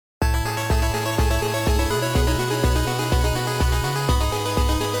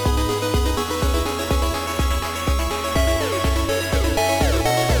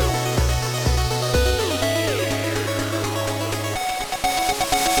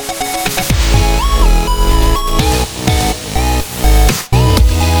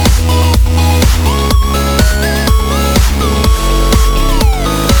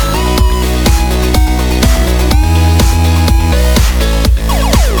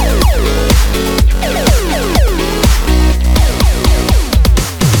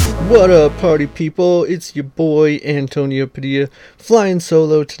What up, party people? It's your boy Antonio Padilla, flying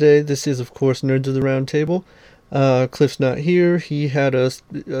solo today. This is, of course, Nerds of the Round Table. Cliff's not here. He had a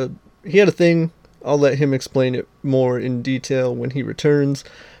thing. I'll let him explain it more in detail when he returns.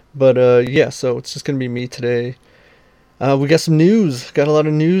 But yeah, so it's just gonna be me today. We got some news. Got a lot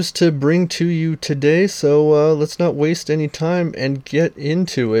of news to bring to you today. So let's not waste any time and get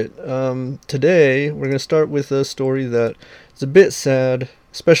into it. Today we're gonna start with a story that is a bit sad,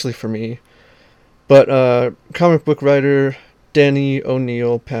 especially for me. But comic book writer Denny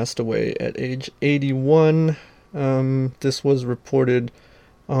O'Neil passed away at age 81. This was reported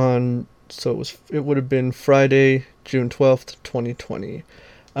on, so it would have been Friday, June 12th, 2020.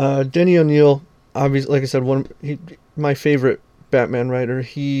 Denny O'Neil, obviously, like I said, my favorite Batman writer.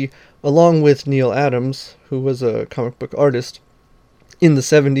 He, along with Neil Adams, who was a comic book artist in the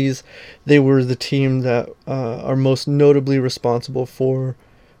 70s, they were the team that are most notably responsible for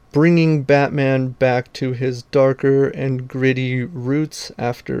bringing Batman back to his darker and gritty roots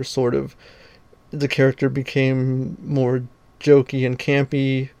after sort of the character became more jokey and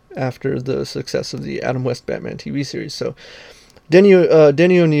campy after the success of the Adam West Batman TV series. So Denny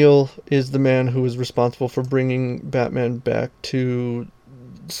O'Neil is the man who is responsible for bringing Batman back to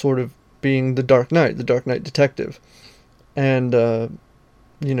sort of being the Dark Knight detective. And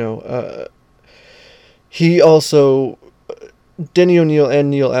he also, Denny O'Neil and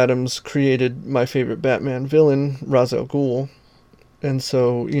Neil Adams created my favorite Batman villain, Ra's al Ghul. And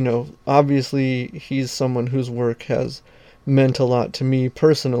so, obviously he's someone whose work has meant a lot to me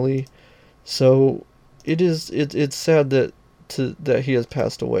personally. So it's sad that he has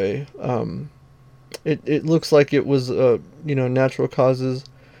passed away. It looks like it was natural causes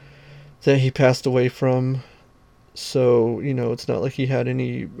that he passed away from. So, it's not like he had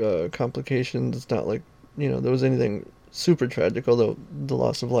any complications. It's not like, there was anything super tragic, although the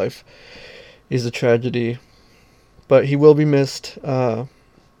loss of life is a tragedy. But he will be missed. Rest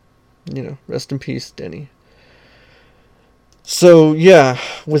in peace, Denny. So, yeah,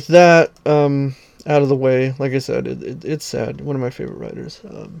 with that out of the way, like I said, it's sad. One of my favorite writers.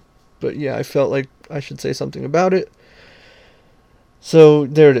 But yeah, I felt like I should say something about it. So,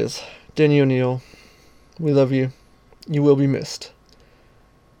 there it is. Denny O'Neil, we love you. You will be missed.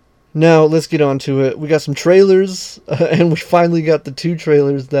 Now, let's get on to it. We got some trailers, and we finally got the two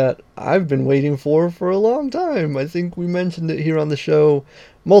trailers that I've been waiting for a long time. I think we mentioned it here on the show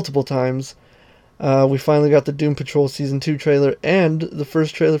multiple times. We finally got the Doom Patrol Season 2 trailer, and the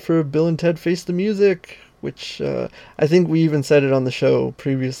first trailer for Bill and Ted Face the Music, which I think we even said it on the show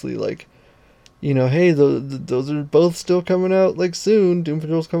previously, like, hey, those are both still coming out, like, soon. Doom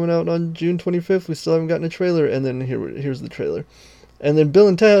Patrol's coming out on June 25th. We still haven't gotten a trailer, and then here's the trailer. And then Bill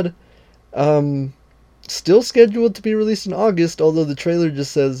and Ted, still scheduled to be released in August, although the trailer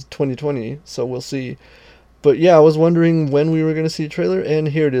just says 2020, so we'll see. But yeah, I was wondering when we were going to see a trailer, and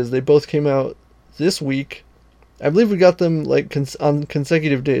here it is. They both came out this week. I believe we got them like on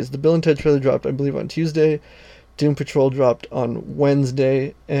consecutive days. The Bill and Ted trailer dropped, I believe, on Tuesday. Doom Patrol dropped on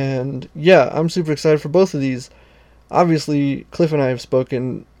Wednesday, and yeah, I'm super excited for both of these. Obviously, Cliff and I have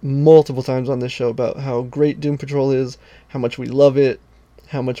spoken multiple times on this show about how great Doom Patrol is, how much we love it,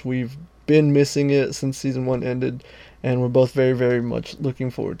 how much we've been missing it since Season 1 ended, and we're both very, very much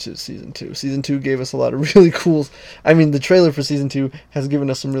looking forward to Season 2. Season 2 gave us a lot of really cool... the trailer for Season 2 has given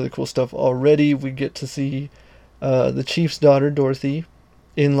us some really cool stuff already. We get to see the Chief's daughter, Dorothy,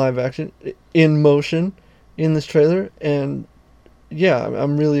 in live action, in motion, in this trailer, and yeah,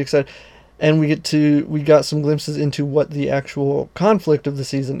 I'm really excited. And we got some glimpses into what the actual conflict of the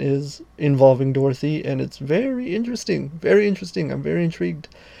season is involving Dorothy, and it's very interesting. Very interesting. I'm very intrigued.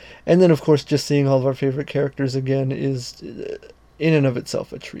 And then, of course, just seeing all of our favorite characters again is, in and of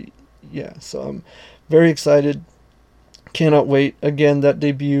itself, a treat. Yeah, so I'm very excited. Cannot wait. Again, that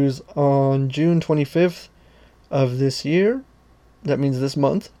debuts on June 25th of this year. That means this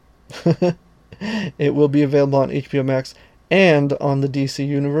month. It will be available on HBO Max and on the DC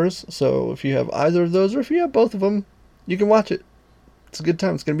Universe. So if you have either of those, or if you have both of them, you can watch it. It's a good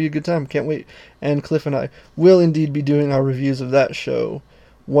time. It's going to be a good time. Can't wait. And Cliff and I will indeed be doing our reviews of that show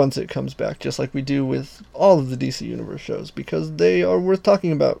once it comes back, just like we do with all of the DC Universe shows, because they are worth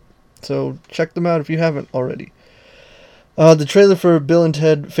talking about. So check them out if you haven't already. The trailer for Bill and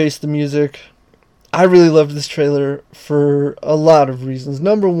Ted Face the Music. I really loved this trailer for a lot of reasons.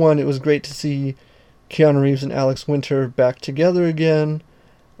 Number one, it was great to see Keanu Reeves and Alex Winter back together again.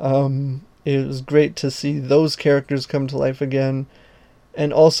 It was great to see those characters come to life again.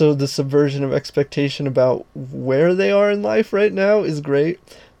 And also the subversion of expectation about where they are in life right now is great.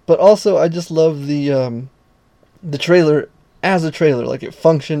 But also I just love the trailer as a trailer. Like, it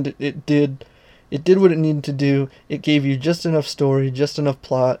functioned, it did what it needed to do. It gave you just enough story, just enough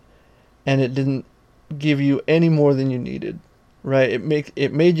plot, and it didn't give you any more than you needed. Right?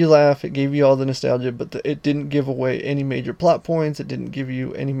 It made you laugh, it gave you all the nostalgia, but it didn't give away any major plot points, it didn't give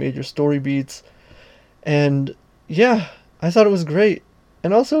you any major story beats. And yeah, I thought it was great.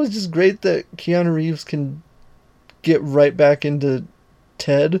 And also, it was just great that Keanu Reeves can get right back into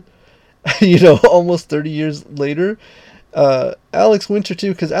Ted, almost 30 years later. Alex Winter,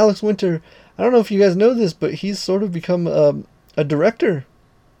 too, because Alex Winter, I don't know if you guys know this, but he's sort of become a director.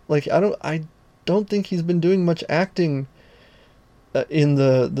 Like, I don't think he's been doing much acting in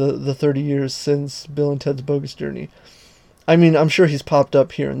the 30 years since Bill and Ted's Bogus Journey. I mean, I'm sure he's popped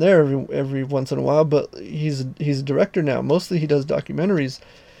up here and there every once in a while, but he's a director now. Mostly he does documentaries,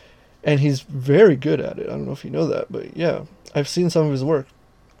 and he's very good at it. I don't know if you know that, but yeah, I've seen some of his work.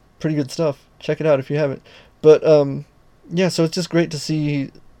 Pretty good stuff. Check it out if you haven't. But yeah, so it's just great to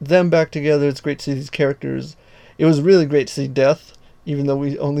see them back together. It's great to see these characters. It was really great to see Death, even though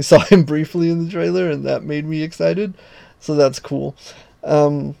we only saw him briefly in the trailer, and that made me excited. So that's cool.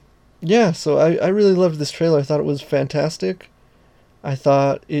 Yeah, so I really loved this trailer. I thought it was fantastic. I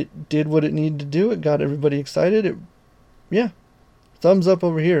thought it did what it needed to do. It got everybody excited. Yeah, thumbs up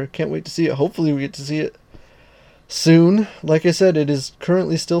over here. Can't wait to see it. Hopefully we get to see it soon. Like I said, it is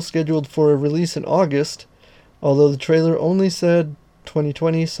currently still scheduled for a release in August, although the trailer only said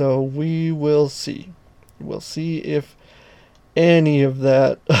 2020, so we will see. We'll see if any of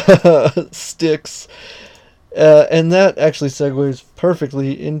that sticks. And that actually segues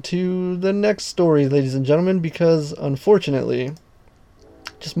perfectly into the next story, ladies and gentlemen, because unfortunately,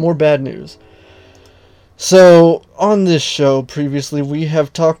 just more bad news. So, on this show previously, we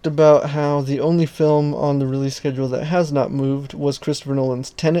have talked about how the only film on the release schedule that has not moved was Christopher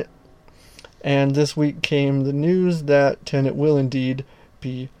Nolan's Tenet. And this week came the news that Tenet will indeed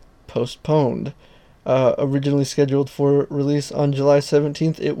be postponed. Originally scheduled for release on July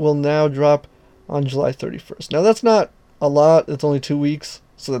 17th, it will now drop on July 31st. Now, that's not a lot. It's only 2 weeks,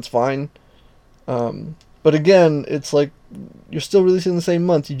 so that's fine. But again, it's like you're still releasing the same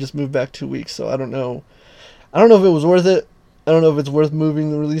month. You just moved back 2 weeks, so I don't know. I don't know if it was worth it. I don't know if it's worth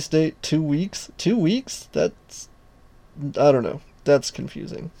moving the release date 2 weeks. 2 weeks? That's... I don't know. That's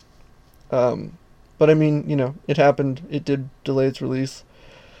confusing. But I mean, it happened. It did delay its release.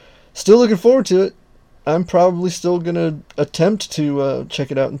 Still looking forward to it. I'm probably still going to attempt to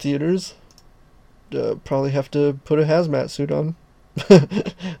check it out in theaters. Probably have to put a hazmat suit on.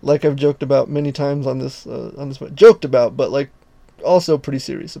 Like I've joked about many times on this joked about, but like also pretty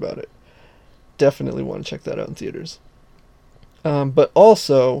serious about it. Definitely want to check that out in theaters. But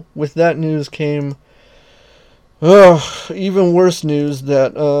also with that news came even worse news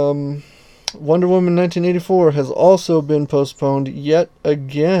that Wonder Woman 1984 has also been postponed yet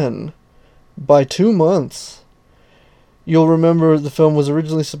again by 2 months. You'll remember the film was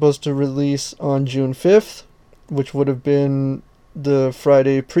originally supposed to release on June 5th, which would have been the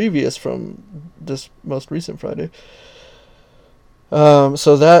Friday previous from this most recent Friday.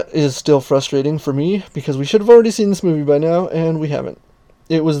 So that is still frustrating for me, because we should have already seen this movie by now, and we haven't.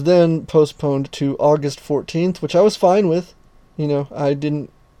 It was then postponed to August 14th, which I was fine with.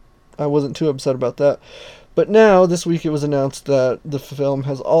 I wasn't too upset about that. But now, this week, it was announced that the film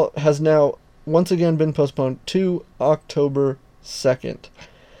has now once again been postponed to October 2nd.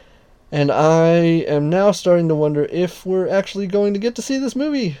 And I am now starting to wonder if we're actually going to get to see this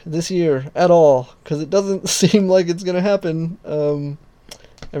movie this year at all, because it doesn't seem like it's going to happen.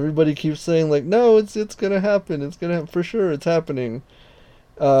 Everybody keeps saying, like, no, it's going to happen. It's going to happen for sure. It's happening.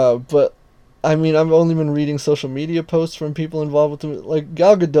 But, I mean, I've only been reading social media posts from people involved with the, like,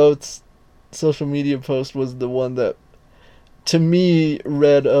 Gal Gadot's social media post was the one that, to me,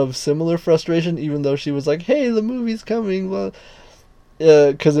 read of similar frustration, even though she was like, hey, the movie's coming, well,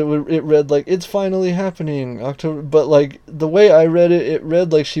 because it read like, it's finally happening, October, but like, the way I read it, it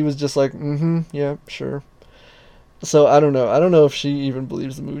read like she was just like, yeah, sure. So, I don't know if she even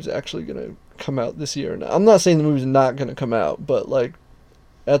believes the movie's actually gonna come out this year or not. I'm not saying the movie's not gonna come out, but like,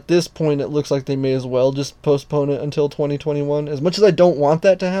 at this point, it looks like they may as well just postpone it until 2021. As much as I don't want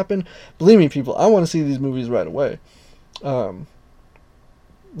that to happen, believe me, people, I want to see these movies right away.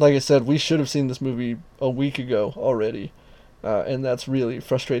 Like I said, we should have seen this movie a week ago already, and that's really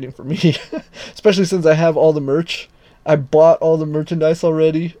frustrating for me, especially since I have all the merch. I bought all the merchandise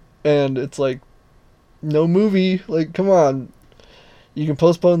already, and it's like, no movie. Like, come on. You can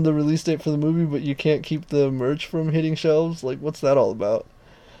postpone the release date for the movie, but you can't keep the merch from hitting shelves? Like, what's that all about?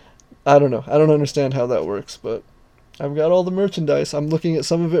 I don't know. I don't understand how that works, but I've got all the merchandise. I'm looking at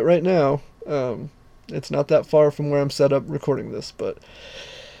some of it right now. It's not that far from where I'm set up recording this, but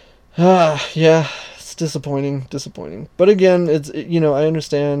yeah, it's disappointing. But again, I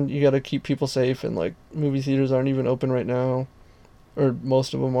understand you got to keep people safe, and like movie theaters aren't even open right now, or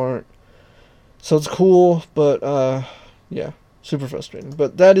most of them aren't. So it's cool, but yeah, super frustrating.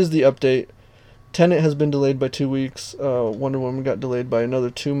 But that is the update. Tenet has been delayed by 2 weeks. Wonder Woman got delayed by another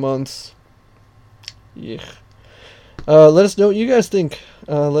 2 months. Yeah. Let us know what you guys think.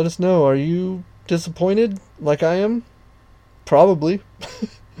 Let us know. Are you disappointed like I am? Probably.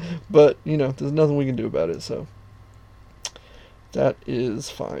 But, there's nothing we can do about it, so that is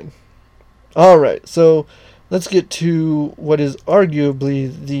fine. Alright, so let's get to what is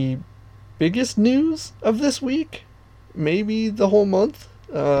arguably the biggest news of this week. Maybe the whole month.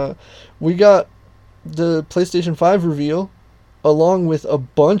 We got the PlayStation 5 reveal, along with a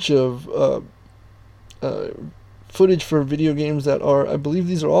bunch of footage for video games that are, I believe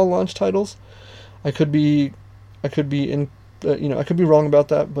these are all launch titles. I could be wrong about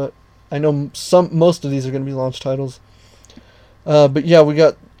that, but I know most of these are going to be launch titles. But yeah, we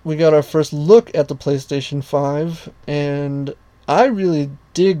got our first look at the PlayStation 5, and I really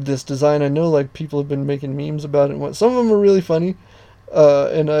dig this design. I know like people have been making memes about it. Some of them are really funny,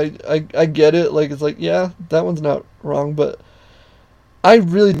 and I get it. Like it's like, yeah, that one's not wrong, but I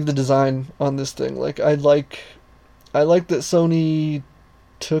really dig the design on this thing. Like I like that Sony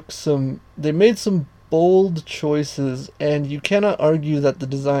they made some bold choices, and you cannot argue that the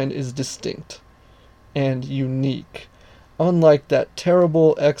design is distinct and unique. Unlike that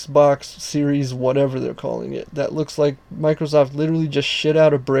terrible Xbox Series whatever they're calling it, that looks like Microsoft literally just shit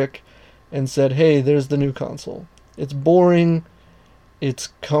out a brick and said, hey, there's the new console. It's boring, it's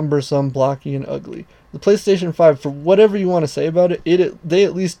cumbersome, blocky, and ugly. The PlayStation 5, for whatever you want to say about it, they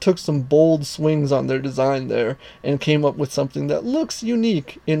at least took some bold swings on their design there and came up with something that looks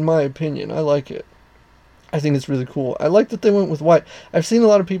unique, in my opinion. I like it. I think it's really cool. I like that they went with white. I've seen a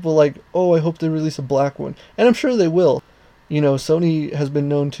lot of people like, oh, I hope they release a black one. And I'm sure they will. Sony has been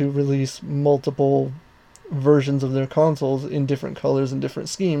known to release multiple versions of their consoles in different colors and different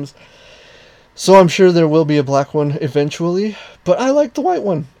schemes. So I'm sure there will be a black one eventually. But I like the white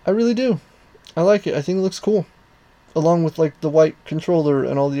one. I really do. I like it. I think it looks cool. Along with like the white controller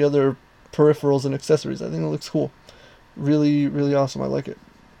and all the other peripherals and accessories. I think it looks cool. Really, really awesome. I like it.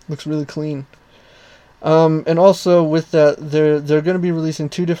 Looks really clean. And also with that, they're going to be releasing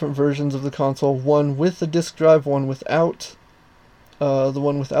 2 different versions of the console. One with the disc drive, one without. The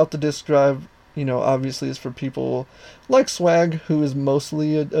one without the disc drive, obviously is for people like Swag, who is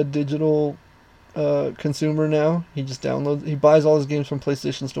mostly a digital consumer now. He buys all his games from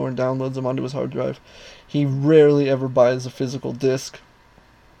PlayStation Store and downloads them onto his hard drive. He rarely ever buys a physical disc.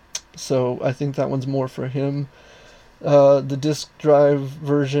 So I think that one's more for him. The disc drive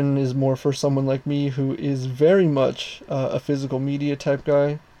version is more for someone like me who is very much a physical media type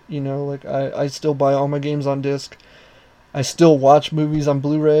guy. Like I still buy all my games on disc. I still watch movies on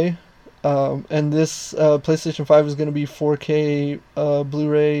Blu-ray. And this PlayStation 5 is going to be 4K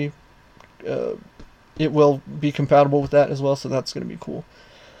Blu-ray. It will be compatible with that as well, so that's going to be cool.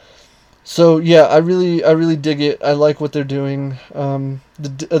 So yeah, I really dig it. I like what they're doing.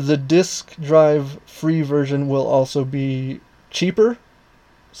 The disc drive free version will also be cheaper,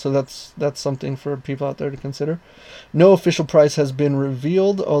 so that's something for people out there to consider. No official price has been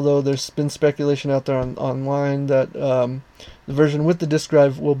revealed, although there's been speculation out there online that the version with the disc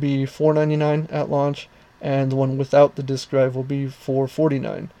drive will be $4.99 at launch, and the one without the disc drive will be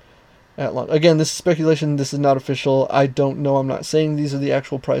 $4.49 at launch. Again, this is speculation. This is not official. I don't know. I'm not saying these are the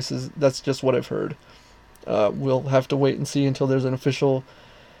actual prices. That's just what I've heard. We'll have to wait and see until there's an official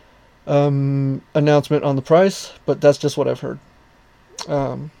announcement on the price, but that's just what I've heard.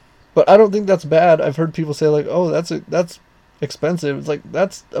 But I don't think that's bad. I've heard people say like, "Oh, that's expensive." It's like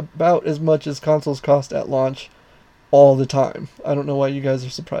that's about as much as consoles cost at launch all the time. I don't know why you guys are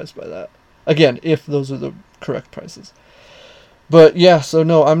surprised by that. Again, if those are the correct prices. But yeah, so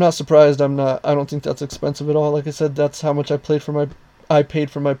no, I'm not surprised. I don't think that's expensive at all. Like I said, that's how much I paid for my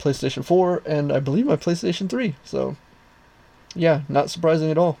PlayStation 4 and I believe my PlayStation 3. So yeah, not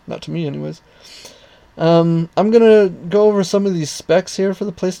surprising at all. Not to me anyways. I'm going to go over some of these specs here for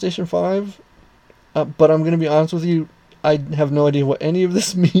the PlayStation 5. But I'm going to be honest with you, I have no idea what any of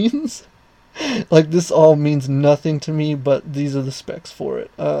this means. Like, this all means nothing to me, but these are the specs for it.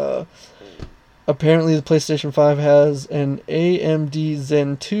 Apparently the PlayStation 5 has an AMD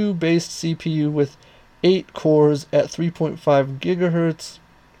Zen 2 based CPU with 8 cores at 3.5 gigahertz.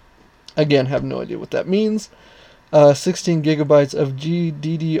 Again, have no idea what that means. 16 gigabytes of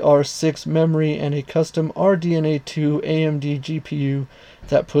GDDR6 memory, and a custom RDNA 2 AMD GPU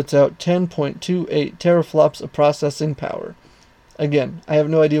that puts out 10.28 teraflops of processing power. Again, I have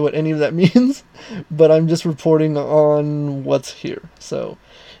no idea what any of that means, but I'm just reporting on what's here. So,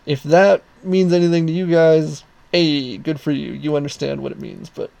 if that means anything to you guys, hey, good for you. You understand what it means,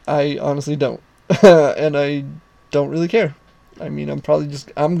 but I honestly don't. And I don't really care. I mean, I'm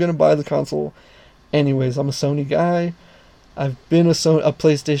gonna buy the console anyways. I'm a Sony guy. I've been a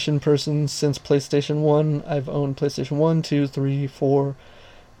PlayStation person since PlayStation 1. I've owned PlayStation 1, 2, 3, 4,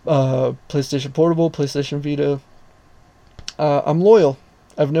 PlayStation Portable, PlayStation Vita. I'm loyal.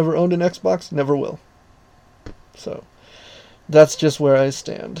 I've never owned an Xbox, never will. So, that's just where I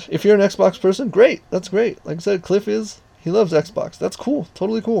stand. If you're an Xbox person, great. That's great. Like I said, Cliff he loves Xbox. That's cool.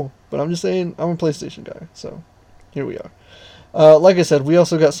 Totally cool. But I'm just saying, I'm a PlayStation guy. So, here we are. Like I said, we got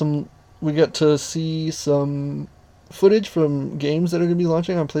to see some footage from games that are going to be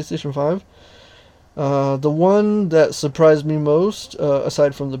launching on PlayStation 5. The one that surprised me most,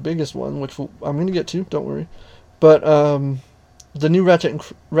 aside from the biggest one, which I'm going to get to, don't worry, but the new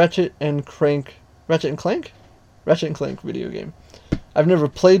Ratchet and Clank video game. I've never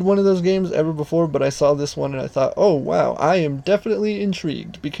played one of those games ever before, but I saw this one and I thought, oh wow, I am definitely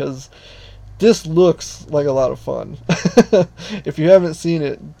intrigued because this looks like a lot of fun. If you haven't seen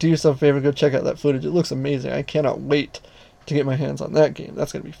it, do yourself a favor, go check out that footage. It looks amazing. I cannot wait to get my hands on that game.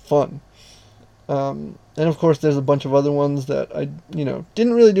 That's going to be fun. And of course, there's a bunch of other ones that I,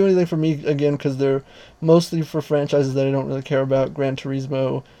 didn't really do anything for me, again, because they're mostly for franchises that I don't really care about. Gran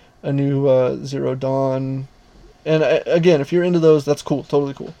Turismo, a new Zero Dawn. And again, if you're into those, that's cool.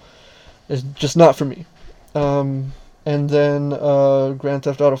 Totally cool. It's just not for me. And then Grand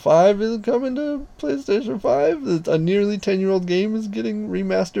Theft Auto 5 is coming to PlayStation 5. A nearly 10-year-old game is getting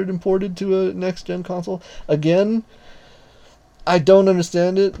remastered and ported to a next-gen console. Again, I don't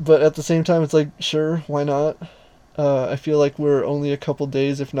understand it, but at the same time, it's like, sure, why not? I feel like we're only a couple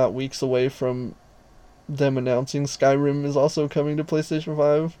days, if not weeks, away from them announcing Skyrim is also coming to PlayStation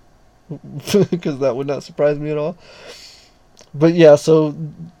 5. Because that would not surprise me at all. But yeah, so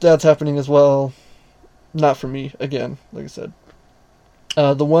that's happening as well. Not for me, again, like I said.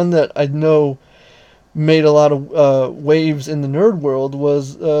 The one that I know made a lot of waves in the nerd world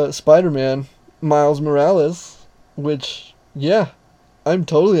was Spider-Man Miles Morales, which, yeah, I'm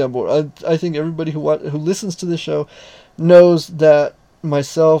totally on board. I think everybody who listens to this show knows that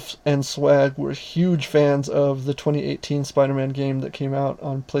myself and Swag were huge fans of the 2018 Spider-Man game that came out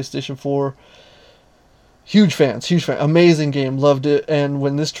on PlayStation 4. Huge fans. Amazing game, loved it. And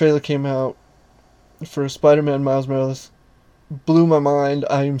when this trailer came out for Spider-Man Miles Morales, blew my mind.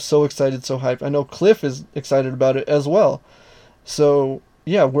 I'm so excited, so hyped. I know Cliff is excited about it as well. So,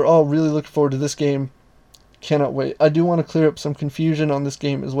 yeah, we're all really looking forward to this game. Cannot wait. I do want to clear up some confusion on this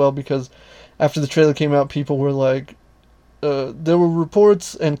game as well, because after the trailer came out, people were like, there were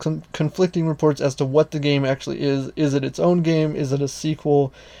reports and conflicting reports as to what the game actually is. Is it its own game? Is it a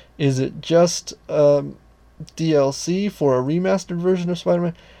sequel? Is it just DLC for a remastered version of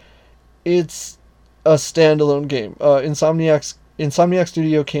Spider-Man? It's a standalone game. Insomniac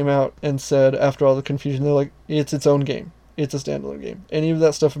Studio came out and said, after all the confusion, they're like, it's its own game. It's a standalone game. Any of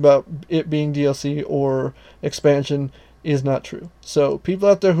that stuff about it being DLC or expansion is not true. So people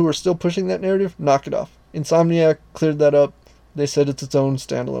out there who are still pushing that narrative, knock it off. Insomniac cleared that up. They said it's its own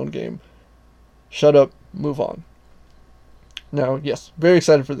standalone game. Shut up, move on. Now, yes, very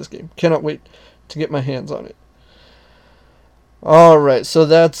excited for this game. Cannot wait to get my hands on it. Alright, so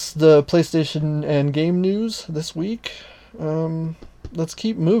that's the PlayStation and game news this week. Let's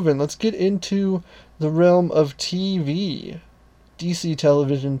keep moving. Let's get into the realm of TV. DC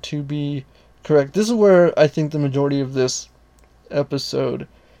television, to be correct. This is where I think the majority of this episode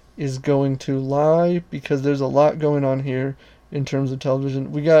is going to lie, because there's a lot going on here in terms of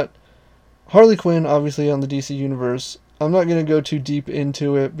television. We got Harley Quinn, obviously, on the DC Universe. I'm not going to go too deep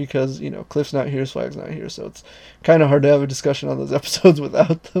into it because, Cliff's not here, Swag's not here, so it's kind of hard to have a discussion on those episodes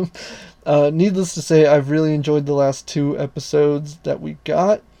without them. Needless to say, I've really enjoyed the last 2 episodes that we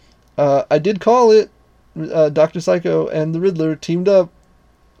got. I did call it. Dr. Psycho and the Riddler teamed up,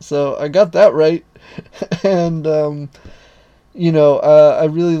 so I got that right. And, I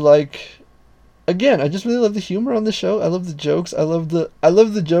really like, again, I just really love the humor on the show. I love the jokes. I love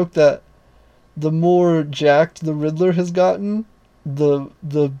the joke that the more jacked the Riddler has gotten, the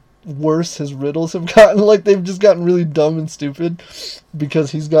worse his riddles have gotten. Like, they've just gotten really dumb and stupid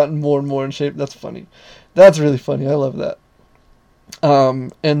because he's gotten more and more in shape. That's funny. That's really funny. I love that.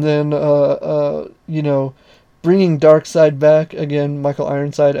 And then, bringing Darkseid back again, Michael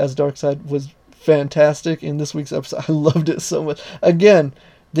Ironside as Darkseid was fantastic in this week's episode. I loved it so much. Again,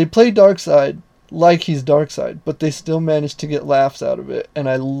 they play Darkseid like he's Darkseid, but they still manage to get laughs out of it, and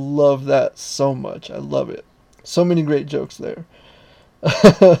I love that so much. I love it. So many great jokes there.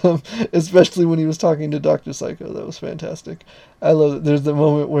 Especially when he was talking to Dr. Psycho. That was fantastic. I love it. There's the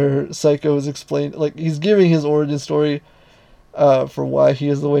moment where Psycho is explaining, like, he's giving his origin story for why he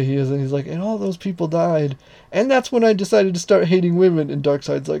is the way he is, and he's like, and all those people died, and that's when I decided to start hating women, and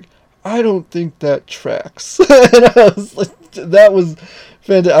Darkseid's like, I don't think that tracks. And I was like, that was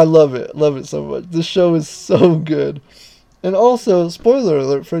fantastic. I love it. Love it so much. This show is so good. And also, spoiler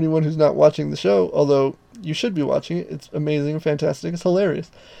alert for anyone who's not watching the show, although you should be watching it. It's amazing, fantastic, it's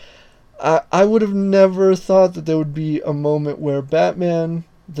hilarious. I would have never thought that there would be a moment where Batman,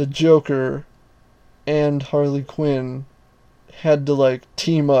 the Joker, and Harley Quinn had to, like,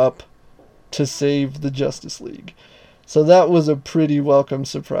 team up to save the Justice League. So that was a pretty welcome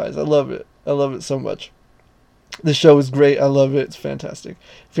surprise. I love it. I love it so much. The show is great. I love it. It's fantastic.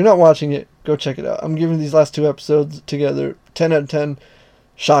 If you're not watching it, go check it out. I'm giving these last 2 episodes together 10 out of 10.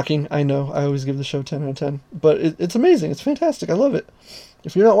 Shocking, I know. I always give the show 10 out of 10. But it's amazing. It's fantastic. I love it.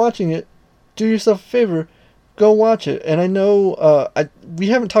 If you're not watching it, do yourself a favor. Go watch it. And I know we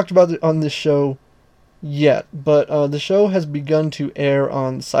haven't talked about it on this show yet, but the show has begun to air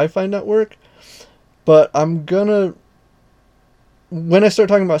on Sci-Fi Network. But I'm gonna... When I start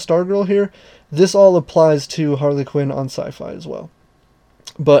talking about Stargirl here, this all applies to Harley Quinn on Sci-Fi as well.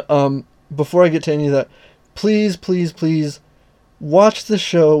 But before I get to any of that, please, please, please watch the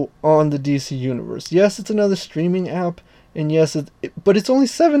show on the DC Universe. Yes, it's another streaming app, and yes, but it's only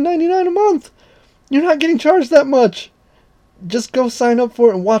 $7.99 a month. You're not getting charged that much. Just go sign up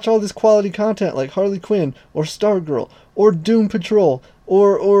for it and watch all this quality content like Harley Quinn, or Stargirl, or Doom Patrol,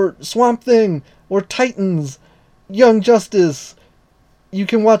 or Swamp Thing, or Titans, Young Justice. You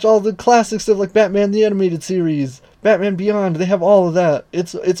can watch all the classic stuff like Batman the Animated Series, Batman Beyond. They have all of that.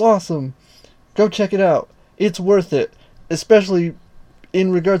 It's awesome. Go check it out. It's worth it, especially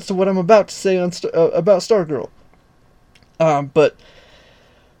in regards to what I'm about to say on about Stargirl. But,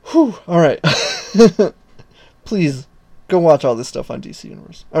 whew, all right. Please go watch all this stuff on DC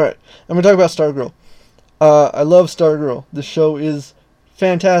Universe. All right, I'm gonna talk about Stargirl. I love Stargirl. The show is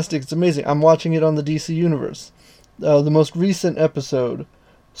fantastic. It's amazing. I'm watching it on the DC Universe. The most recent episode,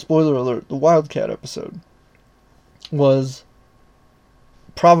 spoiler alert, the Wildcat episode, was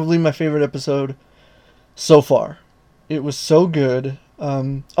probably my favorite episode so far. It was so good.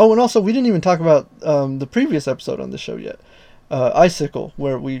 And also, we didn't even talk about the previous episode on the show yet, Icicle,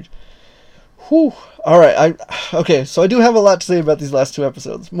 where we... Whew. Alright, okay, so I do have a lot to say about these last 2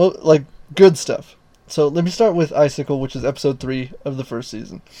 episodes. Like, good stuff. So let me start with Icicle, which is episode 3 of the first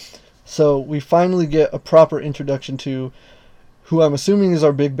season. So we finally get a proper introduction to who I'm assuming is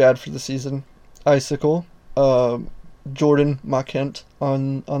our big bad for the season, Icicle, Jordan McKent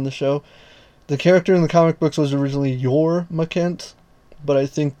on the show. The character in the comic books was originally Yor McKent, but I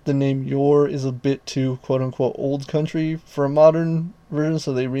think the name Yor is a bit too quote-unquote old country for a modern version,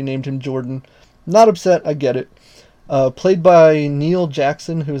 so they renamed him Jordan. Not upset, I get it. Played by Neil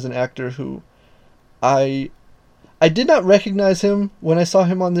Jackson, who is an actor who I did not recognize him when I saw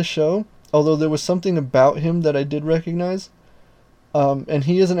him on this show, although there was something about him that I did recognize. And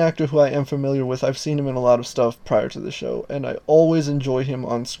he is an actor who I am familiar with. I've seen him in a lot of stuff prior to the show, and I always enjoy him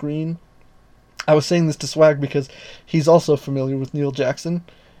on screen. I was saying this to Swag because he's also familiar with Neil Jackson,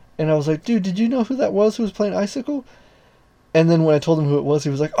 and I was like, dude, did you know who that was who was playing Icicle? And then when I told him who it was, he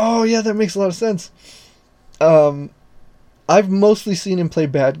was like, oh yeah, that makes a lot of sense. I've mostly seen him play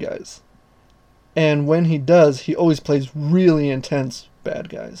bad guys. And when he does, he always plays really intense bad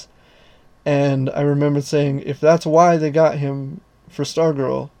guys. And I remember saying, if that's why they got him for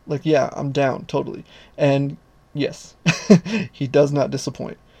Stargirl, like, yeah, I'm down, totally. And yes, he does not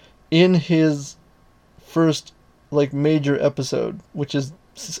disappoint. In his first, like, major episode, which is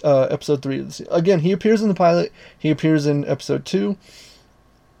episode 3 of the season. Again, he appears in the pilot, he appears in episode 2,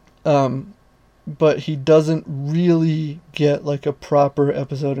 but he doesn't really get, like, a proper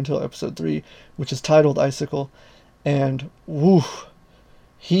episode until episode 3, which is titled Icicle, and, woo,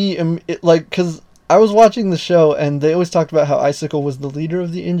 because I was watching the show, and they always talked about how Icicle was the leader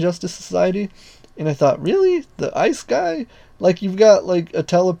of the Injustice Society, and I thought, really? The ice guy? Like, you've got, like, a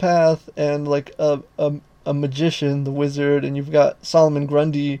telepath, and, like, a magician, the wizard, and you've got Solomon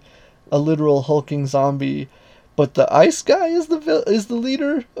Grundy, a literal hulking zombie, but the ice guy is the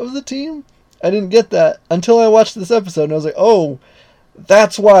leader of the team? I didn't get that until I watched this episode, and I was like, oh,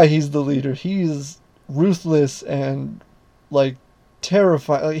 that's why he's the leader. He's ruthless and, like,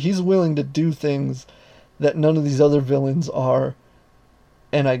 terrifying. Like, he's willing to do things that none of these other villains are,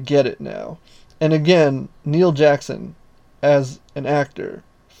 and I get it now. And again, Neil Jackson as an actor,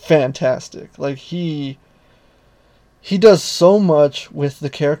 fantastic. Like he does so much with the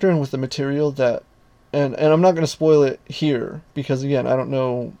character and with the material that, and I'm not going to spoil it here because again, I don't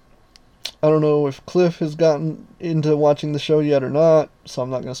know if Cliff has gotten into watching the show yet or not, so I'm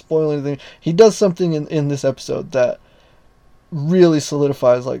not going to spoil anything. He does something in this episode that really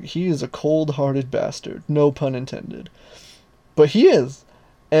solidifies, like, he is a cold-hearted bastard, no pun intended. But he is.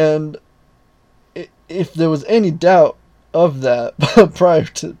 And if there was any doubt of that prior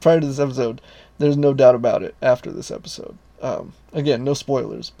to this episode, there's no doubt about it after this episode. Again, no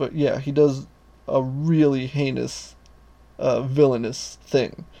spoilers, but yeah, he does a really heinous, villainous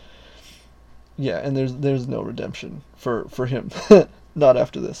thing. Yeah, and there's no redemption for him, not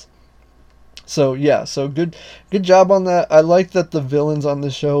after this. So yeah, so good job on that. I like that the villains on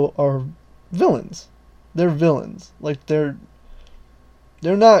this show are villains. They're villains. Like they're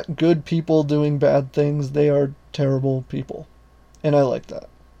not good people doing bad things. They are terrible people, and I like that.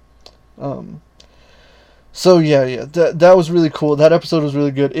 So yeah, that was really cool. That episode was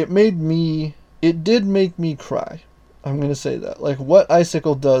really good. It did make me cry. I'm gonna say that. Like what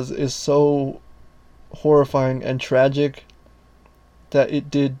Icicle does is so horrifying and tragic that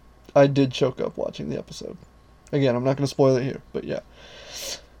I did choke up watching the episode. Again, I'm not gonna spoil it here, but yeah.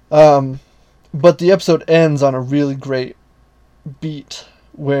 But the episode ends on a really great beat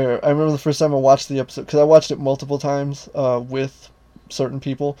where I remember the first time I watched the episode, because I watched it multiple times with certain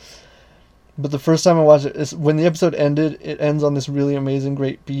people. But the first time I watched it, is when the episode ended, it ends on this really amazing,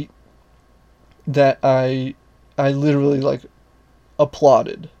 great beat that I literally like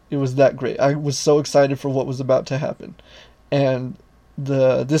applauded. It was that great. I was so excited for what was about to happen, and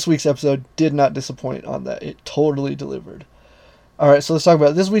this week's episode did not disappoint on that. It totally delivered. All right, so let's talk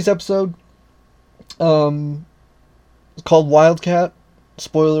about this week's episode. It's called Wildcat.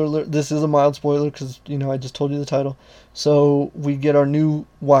 Spoiler alert. This is a mild spoiler because I just told you the title. So we get our new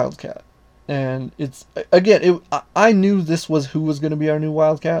Wildcat. And it's, again, I knew this was who was going to be our new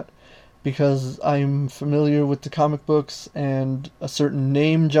Wildcat because I'm familiar with the comic books and a certain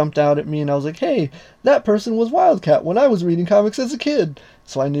name jumped out at me and I was like, hey, that person was Wildcat when I was reading comics as a kid.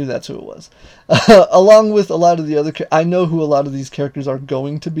 So I knew that's who it was. Along with a lot of the other, I know who a lot of these characters are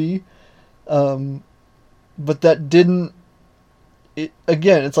going to be. But that didn't,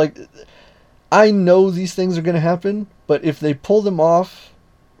 again, it's like, I know these things are going to happen, but if they pull them off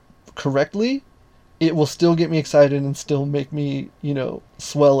correctly, it will still get me excited and still make me,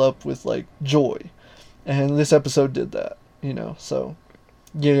 swell up with like joy. And this episode did that, so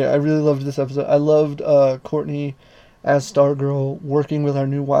yeah, I really loved this episode. I loved Courtney as Stargirl working with our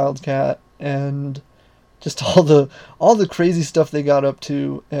new Wildcat and just all the crazy stuff they got up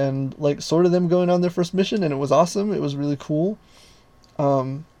to and like sort of them going on their first mission, and it was awesome. It was really cool.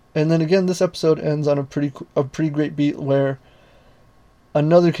 And then again, this episode ends on a pretty great beat where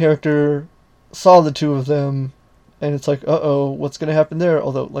another character saw the two of them, and it's like, uh-oh, what's going to happen there?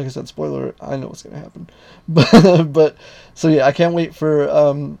 Although, like I said, spoiler, I know what's going to happen. But so yeah, I can't wait for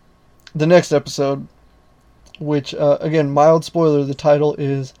the next episode, which, again, mild spoiler, the title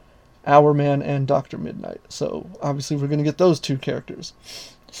is Hourman and Dr. Midnight. So, obviously, we're going to get those two characters.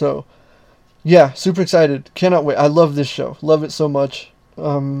 So, yeah, super excited. Cannot wait. I love this show. Love it so much.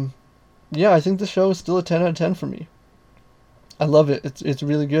 Yeah, I think the show is still a 10 out of 10 for me. I love it. It's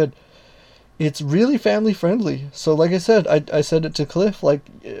really good. It's really family friendly. So like I said, I said it to Cliff, like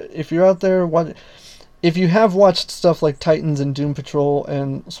if you're out there if you have watched stuff like Titans and Doom Patrol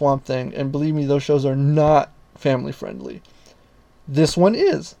and Swamp Thing, and believe me, those shows are not family friendly. This one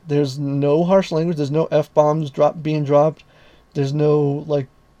is. There's no harsh language, there's no F-bombs being dropped. There's no like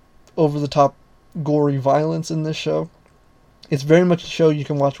over the top gory violence in this show. It's very much a show you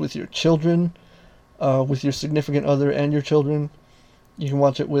can watch with your children, with your significant other and your children. You can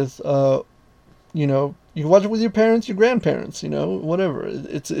watch it with, you can watch it with your parents, your grandparents, whatever.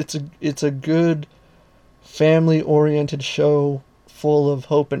 It's a good family-oriented show full of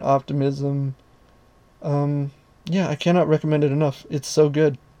hope and optimism. Yeah, I cannot recommend it enough. It's so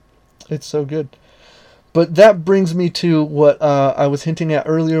good. It's so good. But that brings me to what I was hinting at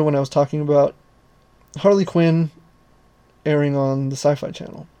earlier when I was talking about Harley Quinn airing on the Sci-Fi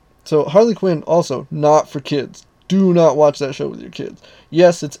Channel. So Harley Quinn, also not for kids. Do not watch that show with your kids.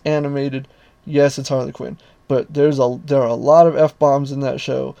 Yes, it's animated. Yes, it's Harley Quinn. But there are a lot of F-bombs in that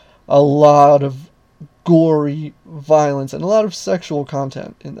show. A lot of gory violence and a lot of sexual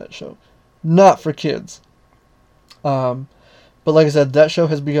content in that show. Not for kids. But like I said, that show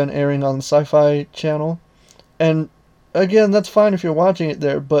has begun airing on the Sci-Fi Channel. And again, that's fine if you're watching it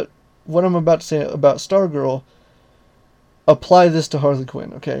there. But what I'm about to say about Stargirl, apply this to Harley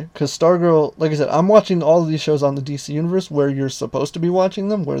Quinn, okay? Because Stargirl, like I said, I'm watching all of these shows on the DC Universe where you're supposed to be watching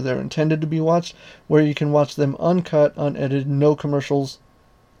them, where they're intended to be watched, where you can watch them uncut, unedited, no commercials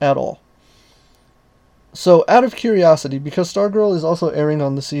at all. So, out of curiosity, because Stargirl is also airing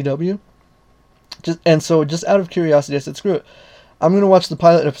on the CW, just out of curiosity, I said, screw it. I'm going to watch the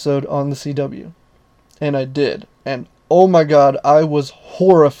pilot episode on the CW. And I did. And oh my god, I was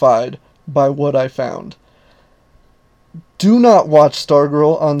horrified by what I found. Do not watch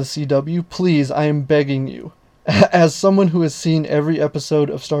Stargirl on the CW, please, I am begging you. As someone who has seen every episode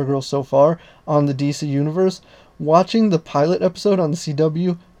of Stargirl so far on the DC Universe, watching the pilot episode on the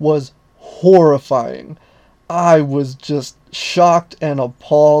CW was horrifying. I was just shocked and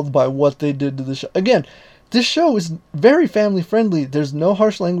appalled by what they did to the show. Again, this show is very family friendly. There's no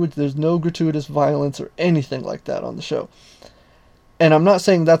harsh language, there's no gratuitous violence or anything like that on the show. And I'm not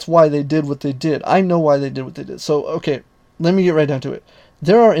saying that's why they did what they did. I know why they did what they did. So, okay, let me get right down to it.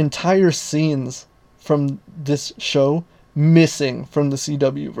 There are entire scenes from this show missing from the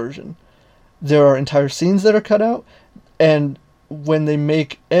CW version. There are entire scenes that are cut out, and when they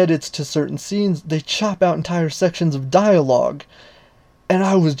make edits to certain scenes, they chop out entire sections of dialogue. And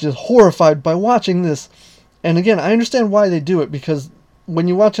I was just horrified by watching this. And again, I understand why they do it, because when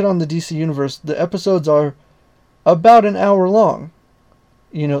you watch it on the DC Universe, the episodes are about an hour long.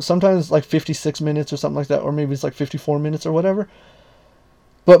 You know, sometimes like 56 minutes or something like that, or maybe it's like 54 minutes or whatever.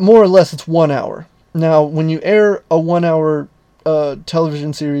 But more or less, it's 1 hour. Now, when you air a 1 hour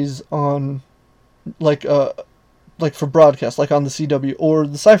television series on, like for broadcast, like on the CW or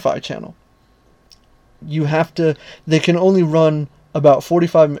the Sci-Fi Channel, you have to, they can only run about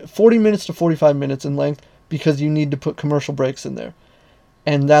 40 minutes to 45 minutes in length, because you need to put commercial breaks in there.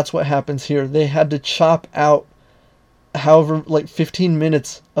 And that's what happens here. They had to chop out however, like 15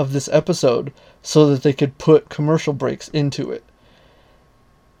 minutes of this episode so that they could put commercial breaks into it.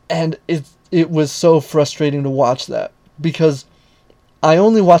 And it was so frustrating to watch that, because I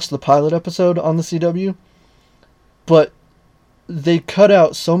only watched the pilot episode on the CW, but they cut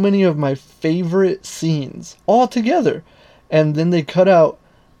out so many of my favorite scenes altogether, and then they cut out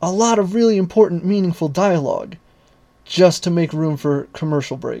a lot of really important, meaningful dialogue just to make room for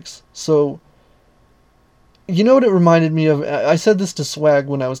commercial breaks. So, you know what it reminded me of? I said this to Swag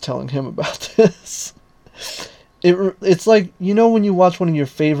when I was telling him about this. It's like, you know when you watch one of your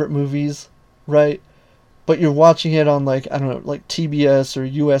favorite movies, right? But you're watching it on, like, I don't know, like TBS or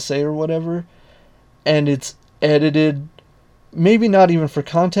USA or whatever, and it's edited, maybe not even for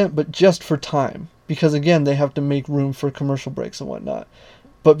content, but just for time. Because, again, they have to make room for commercial breaks and whatnot.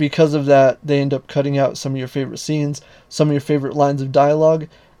 But because of that, they end up cutting out some of your favorite scenes, some of your favorite lines of dialogue.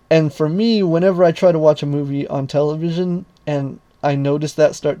 And for me, whenever I try to watch a movie on television and I notice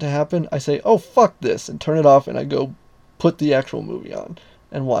that start to happen, I say, oh, fuck this, and turn it off, and I go put the actual movie on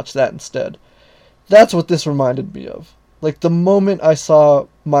and watch that instead. That's what this reminded me of. Like, the moment I saw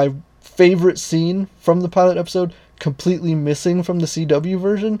my favorite scene from the pilot episode completely missing from the CW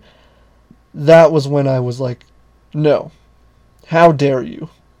version, that was when I was like, no. How dare you?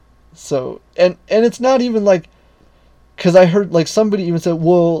 So, and it's not even like, because I heard, like, somebody even said,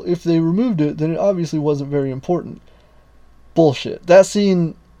 well, if they removed it, then it obviously wasn't very important. Bullshit. That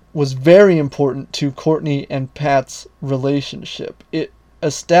scene was very important to Courtney and Pat's relationship. It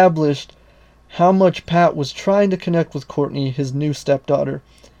established how much Pat was trying to connect with Courtney, his new stepdaughter,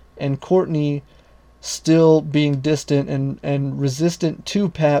 and Courtney still being distant and resistant to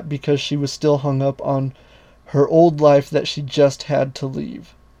Pat because she was still hung up on her old life that she just had to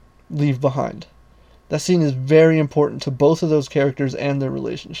leave behind. That scene is very important to both of those characters and their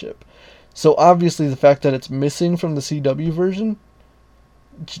relationship. So obviously the fact that it's missing from the CW version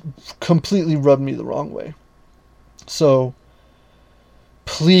completely rubbed me the wrong way. So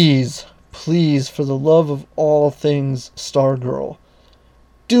please, for the love of all things Stargirl,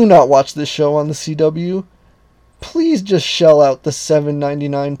 do not watch this show on the CW. Please just shell out the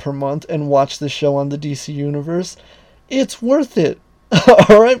 $7.99 per month and watch this show on the DC Universe. It's worth it.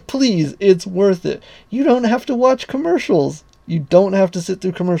 Alright, please, it's worth it. You don't have to watch commercials. You don't have to sit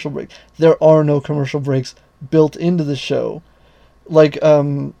through commercial breaks. There are no commercial breaks built into the show. Like,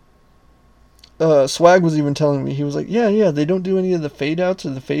 Swag was even telling me, he was like, yeah, they don't do any of the fade outs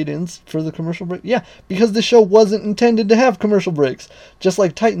or the fade ins for the commercial break. Yeah, because the show wasn't intended to have commercial breaks. Just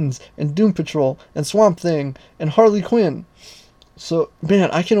like Titans and Doom Patrol and Swamp Thing and Harley Quinn. So,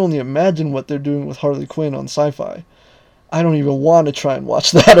 man, I can only imagine what they're doing with Harley Quinn on Sci-Fi. I don't even want to try and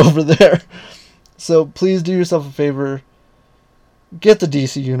watch that over there. So please do yourself a favor. Get the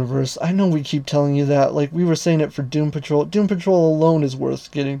DC Universe. I know we keep telling you that. Like, we were saying it for Doom Patrol. Doom Patrol alone is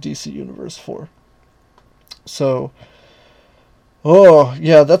worth getting DC Universe for. So, Oh,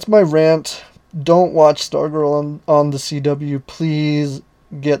 yeah, that's my rant. Don't watch Stargirl on the CW. Please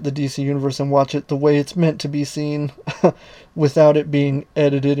get the DC Universe and watch it the way it's meant to be seen without it being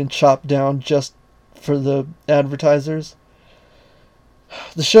edited and chopped down just for the advertisers.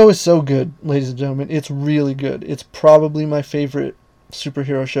 The show is so good, ladies and gentlemen. It's really good. It's probably my favorite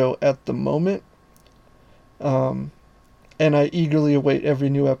superhero show at the moment. And I eagerly await every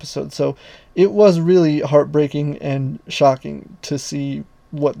new episode. So it was really heartbreaking and shocking to see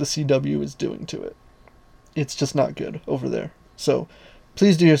what the CW is doing to it. It's just not good over there. So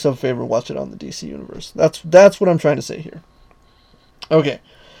please do yourself a favor, watch it on the DC Universe. That's what I'm trying to say here. Okay.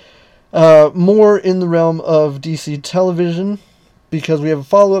 More in the realm of DC television, because we have a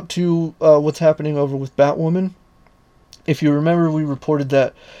follow-up to what's happening over with Batwoman. If you remember, we reported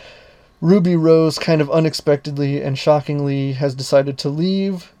that Ruby Rose kind of unexpectedly and shockingly has decided to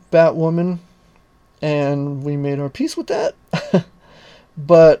leave Batwoman, and we made our peace with that.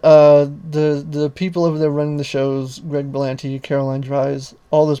 But the people over there running the shows, Greg Berlanti, Caroline Dries,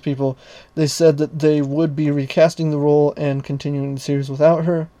 all those people, they said that they would be recasting the role and continuing the series without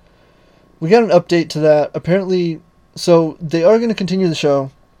her. We got an update to that. Apparently, so they are going to continue the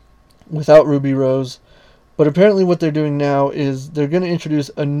show without Ruby Rose, but apparently what they're doing now is they're going to introduce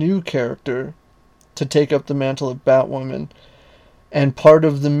a new character to take up the mantle of Batwoman. And part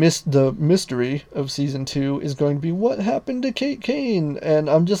of the mystery of Season 2 is going to be what happened to Kate Kane. And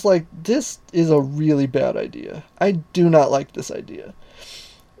I'm just like, this is a really bad idea. I do not like this idea.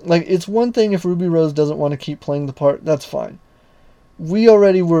 Like, it's one thing if Ruby Rose doesn't want to keep playing the part, that's fine. We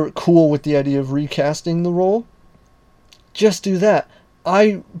already were cool with the idea of recasting the role. Just do that.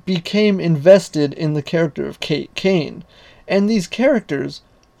 I became invested in the character of Kate Kane. And these characters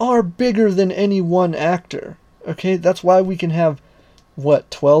are bigger than any one actor. Okay, that's why we can have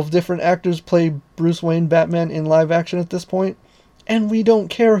 12 different actors play Bruce Wayne Batman in live action at this point, and we don't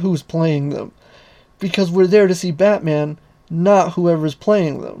care who's playing them, because we're there to see Batman, not whoever's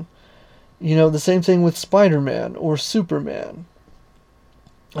playing them. You know, the same thing with Spider-Man or Superman.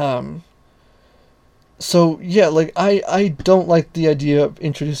 So yeah, like I don't like the idea of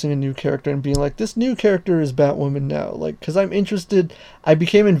introducing a new character and being like, this new character is Batwoman now, like, because I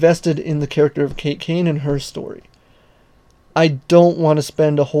became invested in the character of Kate Kane and her story. I don't want to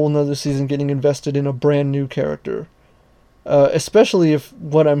spend a whole nother season getting invested in a brand new character. Especially if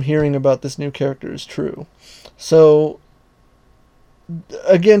what I'm hearing about this new character is true. So,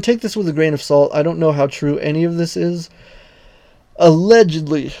 again, take this with a grain of salt. I don't know how true any of this is.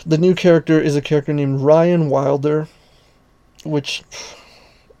 Allegedly, the new character is a character named Ryan Wilder, which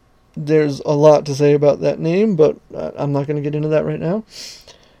there's a lot to say about that name, but I'm not going to get into that right now.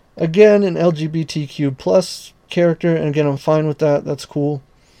 Again, an LGBTQ plus character, and again, I'm fine with that. That's cool.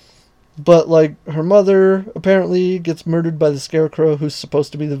 But like, her mother apparently gets murdered by the Scarecrow, who's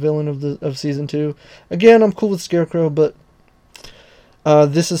supposed to be the villain of season 2. Again, I'm cool with Scarecrow, but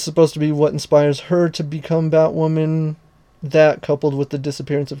this is supposed to be what inspires her to become Batwoman. That coupled with the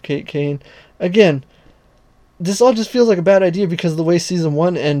disappearance of Kate Kane. Again, this all just feels like a bad idea because the way season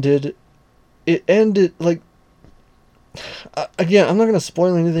 1 ended, it ended like, again, I'm not going to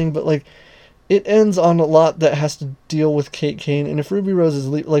spoil anything, but like, it ends on a lot that has to deal with Kate Kane. And if Ruby Rose is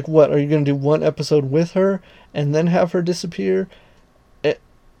like, what, are you going to do one episode with her and then have her disappear? I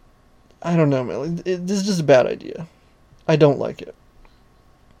don't know, man. This is just a bad idea. I don't like it.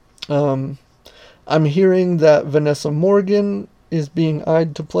 I'm hearing that Vanessa Morgan is being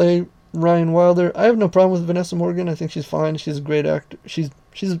eyed to play Ryan Wilder. I have no problem with Vanessa Morgan. I think she's fine. She's a great actor. She's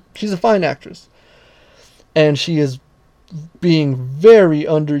a fine actress. And she is being very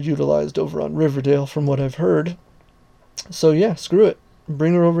underutilized over on Riverdale from what I've heard. So yeah, screw it.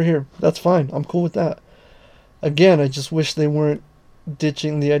 Bring her over here. That's fine. I'm cool with that. Again, I just wish they weren't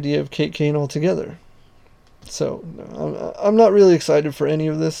ditching the idea of Kate Kane altogether. So no, I'm not really excited for any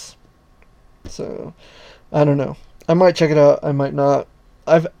of this. So I don't know. I might check it out. I might not.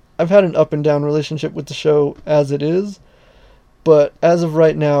 I've had an up and down relationship with the show as it is. But as of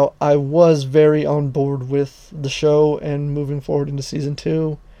right now, I was very on board with the show and moving forward into season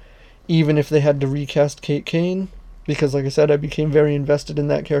 2, even if they had to recast Kate Kane, because like I said, I became very invested in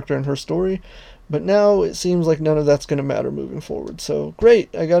that character and her story. But now it seems like none of that's going to matter moving forward. So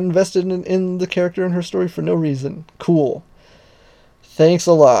great, I got invested in the character and her story for no reason. Cool. Thanks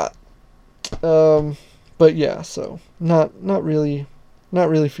a lot. But yeah, so not really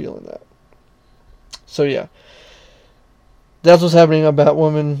feeling that. So yeah. That's what's happening on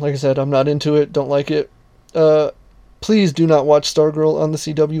Batwoman. Like I said, I'm not into it. Don't like it. Please do not watch Stargirl on the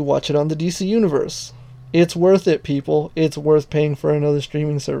CW. Watch it on the DC Universe. It's worth it, people. It's worth paying for another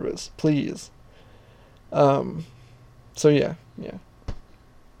streaming service. Please. So yeah. Yeah.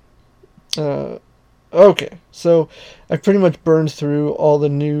 Okay, so I pretty much burned through all the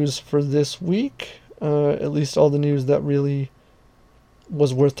news for this week. At least all the news that really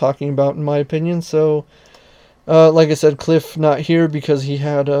was worth talking about, in my opinion. So, like I said, Cliff not here because he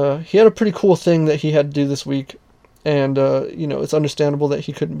had a pretty cool thing that he had to do this week, and it's understandable that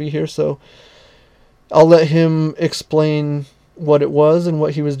he couldn't be here. So, I'll let him explain what it was and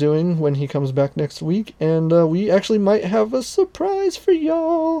what he was doing when he comes back next week. And we actually might have a surprise for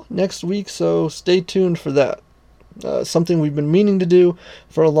y'all next week, so stay tuned for that. Something we've been meaning to do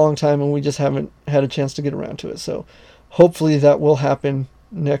for a long time, and we just haven't had a chance to get around to it. So hopefully that will happen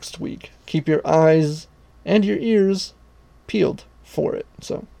next week. Keep your eyes and your ears peeled for it.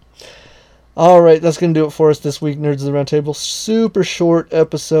 So, all right, that's going to do it for us this week, Nerds of the Roundtable. Super short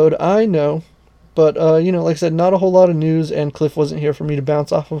episode, I know. But, like I said, not a whole lot of news, and Cliff wasn't here for me to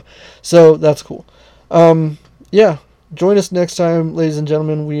bounce off of, so that's cool. Yeah, join us next time, ladies and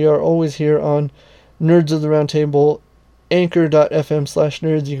gentlemen. We are always here on Nerds of the Roundtable,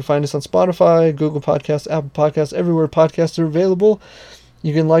 anchor.fm/nerds. You can find us on Spotify, Google Podcasts, Apple Podcasts, everywhere podcasts are available.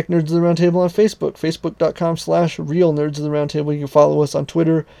 You can like Nerds of the Roundtable on Facebook, facebook.com/real Nerds of the Roundtable. You can follow us on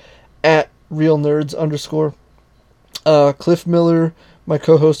Twitter, @realnerds_. Cliff Miller, my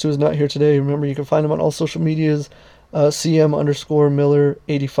co-host who is not here today. Remember, you can find him on all social medias,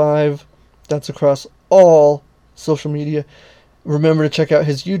 CM_Miller85. That's across all social media. Remember to check out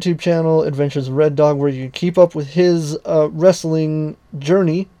his YouTube channel, Adventures of Red Dog, where you can keep up with his wrestling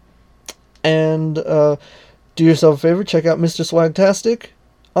journey. And do yourself a favor, check out Mr. Swagtastic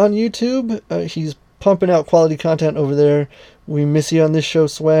on YouTube. He's pumping out quality content over there. We miss you on this show,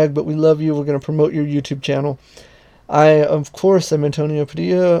 Swag, but we love you. We're going to promote your YouTube channel. I, of course, am Antonio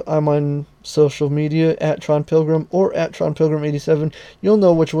Padilla. I'm on social media @TronPilgrim or @TronPilgrim87. You'll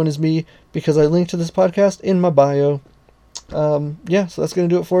know which one is me because I link to this podcast in my bio. So that's going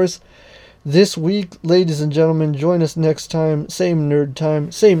to do it for us this week. Ladies and gentlemen, join us next time. Same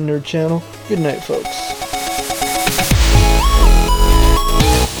nerd channel. Good night, folks.